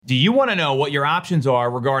Do you want to know what your options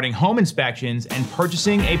are regarding home inspections and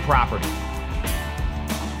purchasing a property?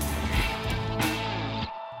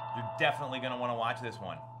 You're definitely going to want to watch this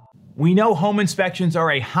one. We know home inspections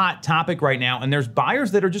are a hot topic right now, and there's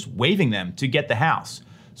buyers that are just waiving them to get the house.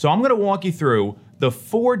 So I'm going to walk you through the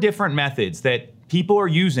 4 different methods that people are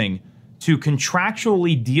using to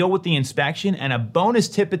contractually deal with the inspection, and a bonus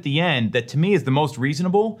tip at the end that to me is the most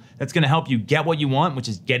reasonable, that's gonna help you get what you want, which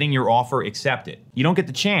is getting your offer accepted. You don't get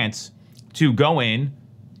the chance to go in,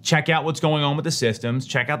 check out what's going on with the systems,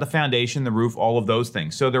 check out the foundation, the roof, all of those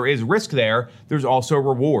things. So there is risk there, there's also a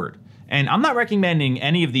reward. And I'm not recommending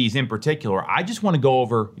any of these in particular, I just wanna go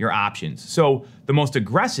over your options. So the most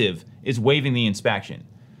aggressive is waiving the inspection.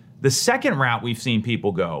 The second route we've seen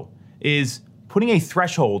people go is putting a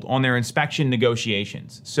threshold on their inspection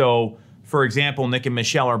negotiations. So, for example, Nick and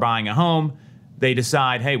Michelle are buying a home. They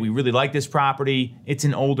decide, hey, we really like this property. It's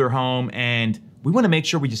an older home, and we want to make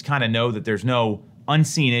sure we just kind of know that there's no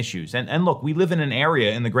unseen issues. And look, we live in an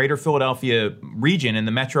area in the greater Philadelphia region, in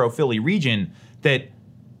the Metro Philly region, that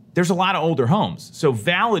there's a lot of older homes. So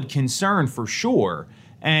valid concern for sure.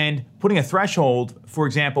 And putting a threshold, for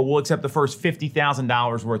example, we'll accept the first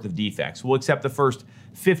 $50,000 worth of defects. We'll accept the first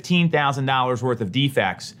 $15,000 worth of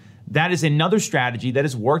defects. That is another strategy that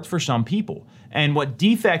has worked for some people. And what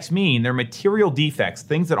defects mean, they're material defects,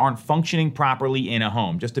 things that aren't functioning properly in a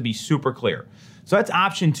home, just to be super clear. So that's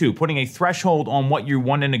option 2, putting a threshold on what you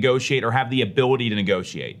want to negotiate or have the ability to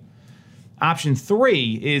negotiate. Option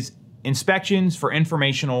 3 is inspections for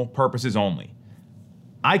informational purposes only.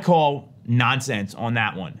 I call nonsense on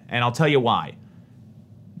that one, and I'll tell you why.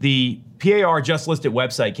 The PAR Just Listed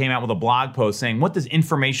website came out with a blog post saying, what does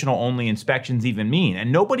informational only inspections even mean?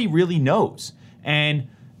 And nobody really knows. And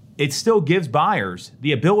it still gives buyers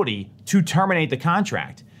the ability to terminate the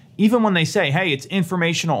contract. Even when they say, hey, it's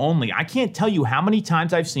informational only, I can't tell you how many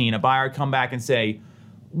times I've seen a buyer come back and say,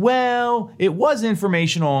 well, it was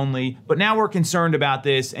informational only, but now we're concerned about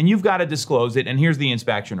this, and you've got to disclose it, and here's the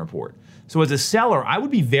inspection report. So as a seller, I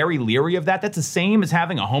would be very leery of that. That's the same as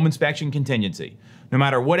having a home inspection contingency. No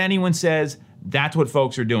matter what anyone says, that's what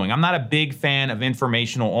folks are doing. I'm not a big fan of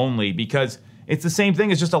informational only because it's the same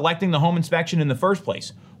thing as just electing the home inspection in the first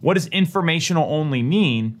place. What does informational only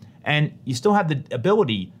mean? And you still have the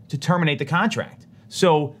ability to terminate the contract.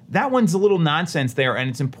 So that one's a little nonsense there, and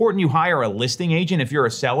it's important you hire a listing agent if you're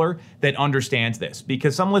a seller that understands this,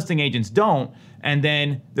 because some listing agents don't, and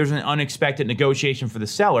then there's an unexpected negotiation for the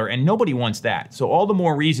seller, and nobody wants that. So all the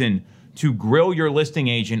more reason to grill your listing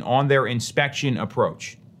agent on their inspection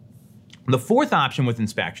approach. The 4th option with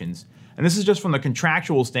inspections, and this is just from the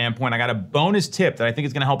contractual standpoint, I got a bonus tip that I think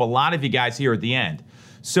is gonna help a lot of you guys here at the end.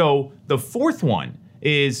 So the 4th one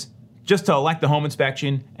is just to elect the home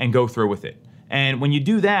inspection and go through with it. And when you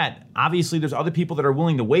do that, obviously there's other people that are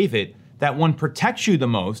willing to waive it. That one protects you the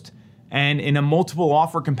most, and in a multiple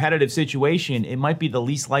offer competitive situation, it might be the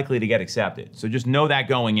least likely to get accepted. So just know that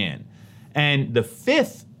going in. And the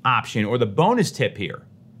 5th option, or the bonus tip here,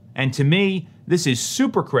 and to me, this is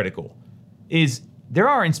super critical, is there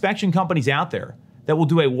are inspection companies out there that will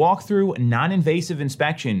do a walkthrough non-invasive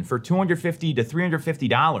inspection for $250 to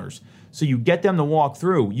 $350. So you get them to walk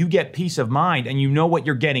through, you get peace of mind, and you know what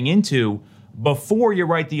you're getting into before you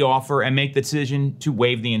write the offer and make the decision to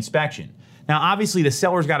waive the inspection. Now, obviously, the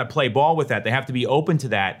seller's got to play ball with that. They have to be open to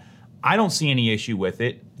that. I don't see any issue with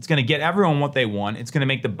it. It's going to get everyone what they want. It's going to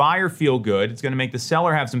make the buyer feel good. It's going to make the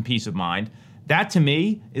seller have some peace of mind. That, to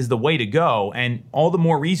me, is the way to go, and all the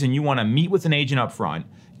more reason you want to meet with an agent up front,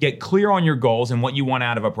 get clear on your goals and what you want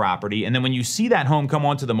out of a property, and then when you see that home come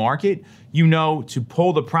onto the market, you know to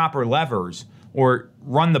pull the proper levers or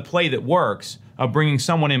run the play that works of bringing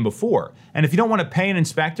someone in before. And if you don't want to pay an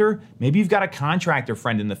inspector, maybe you've got a contractor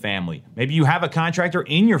friend in the family. Maybe you have a contractor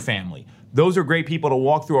in your family. Those are great people to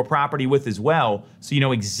walk through a property with as well, so you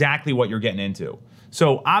know exactly what you're getting into.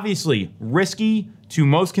 So obviously, risky to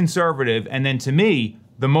most conservative, and then to me,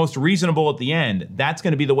 the most reasonable at the end. That's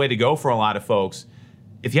going to be the way to go for a lot of folks.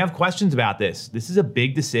 If you have questions about this is a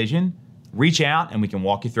big decision. Reach out and we can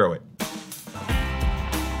walk you through it.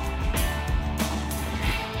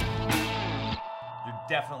 You're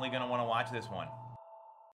definitely going to want to watch this one.